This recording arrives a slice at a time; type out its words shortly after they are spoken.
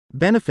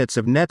Benefits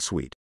of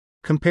NetSuite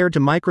compared to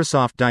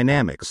Microsoft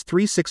Dynamics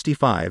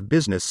 365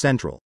 Business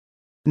Central.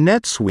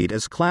 NetSuite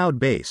is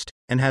cloud-based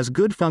and has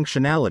good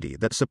functionality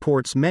that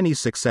supports many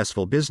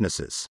successful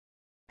businesses.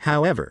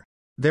 However,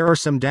 there are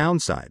some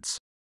downsides.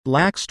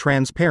 Lacks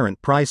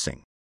transparent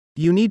pricing.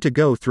 You need to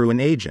go through an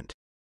agent.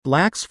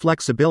 Lacks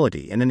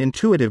flexibility and an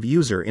intuitive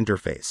user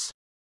interface.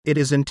 It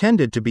is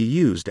intended to be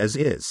used as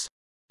is.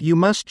 You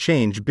must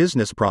change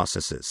business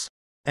processes.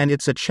 And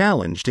it's a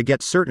challenge to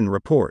get certain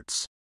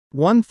reports.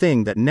 One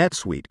thing that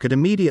NetSuite could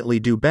immediately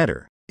do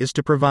better is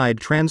to provide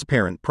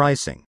transparent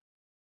pricing.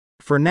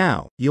 For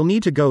now, you'll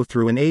need to go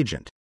through an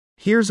agent.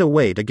 Here's a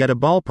way to get a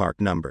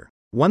ballpark number: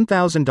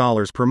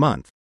 $1,000 per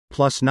month,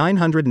 plus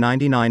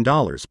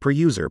 $999 per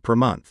user per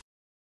month.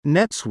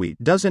 NetSuite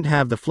doesn't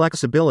have the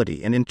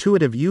flexibility and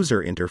intuitive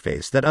user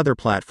interface that other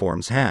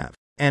platforms have,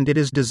 and it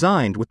is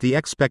designed with the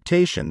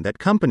expectation that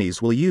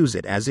companies will use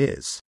it as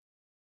is.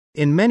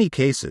 In many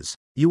cases,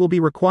 you will be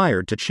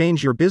required to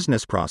change your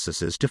business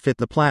processes to fit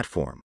the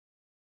platform.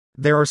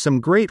 There are some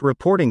great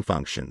reporting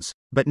functions,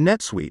 but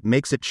NetSuite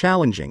makes it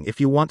challenging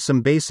if you want some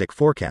basic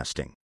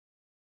forecasting.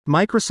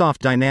 Microsoft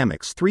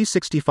Dynamics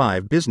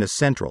 365 Business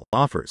Central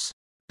offers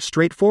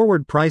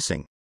straightforward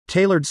pricing,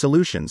 tailored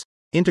solutions,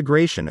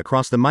 integration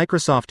across the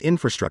Microsoft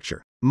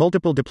infrastructure,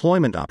 multiple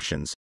deployment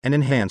options, and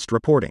enhanced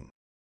reporting.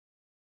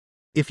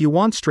 If you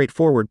want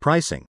straightforward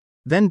pricing,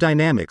 then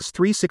Dynamics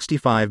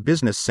 365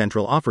 Business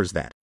Central offers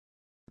that.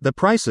 The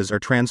prices are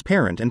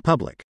transparent and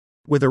public.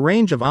 With a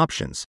range of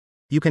options,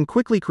 you can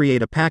quickly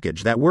create a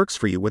package that works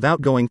for you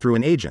without going through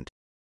an agent,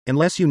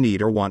 unless you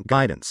need or want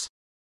guidance.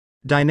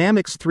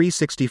 Dynamics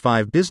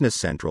 365 Business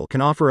Central can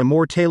offer a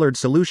more tailored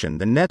solution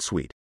than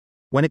NetSuite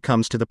when it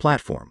comes to the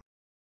platform.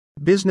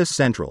 Business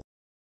Central,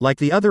 like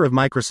the other of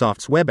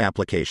Microsoft's web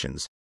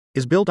applications,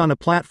 is built on a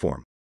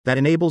platform that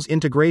enables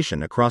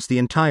integration across the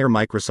entire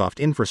Microsoft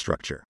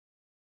infrastructure.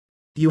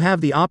 You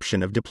have the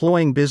option of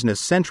deploying Business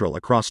Central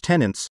across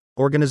tenants,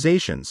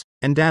 organizations,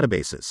 and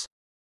databases.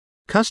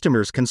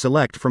 Customers can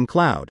select from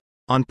cloud,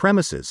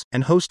 on-premises,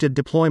 and hosted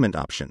deployment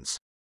options.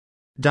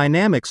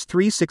 Dynamics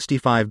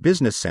 365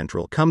 Business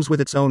Central comes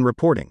with its own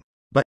reporting,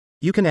 but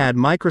you can add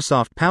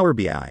Microsoft Power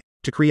BI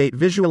to create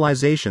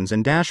visualizations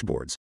and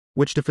dashboards,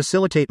 which to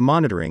facilitate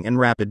monitoring and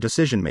rapid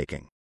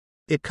decision-making.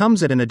 It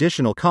comes at an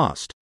additional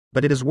cost,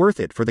 but it is worth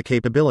it for the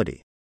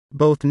capability.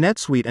 Both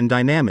NetSuite and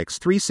Dynamics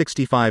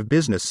 365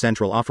 Business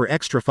Central offer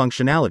extra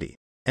functionality,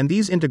 and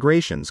these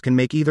integrations can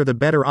make either the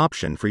better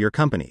option for your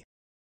company.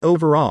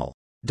 Overall,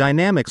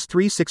 Dynamics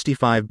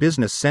 365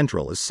 Business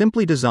Central is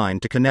simply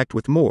designed to connect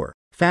with more,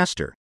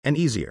 faster, and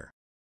easier.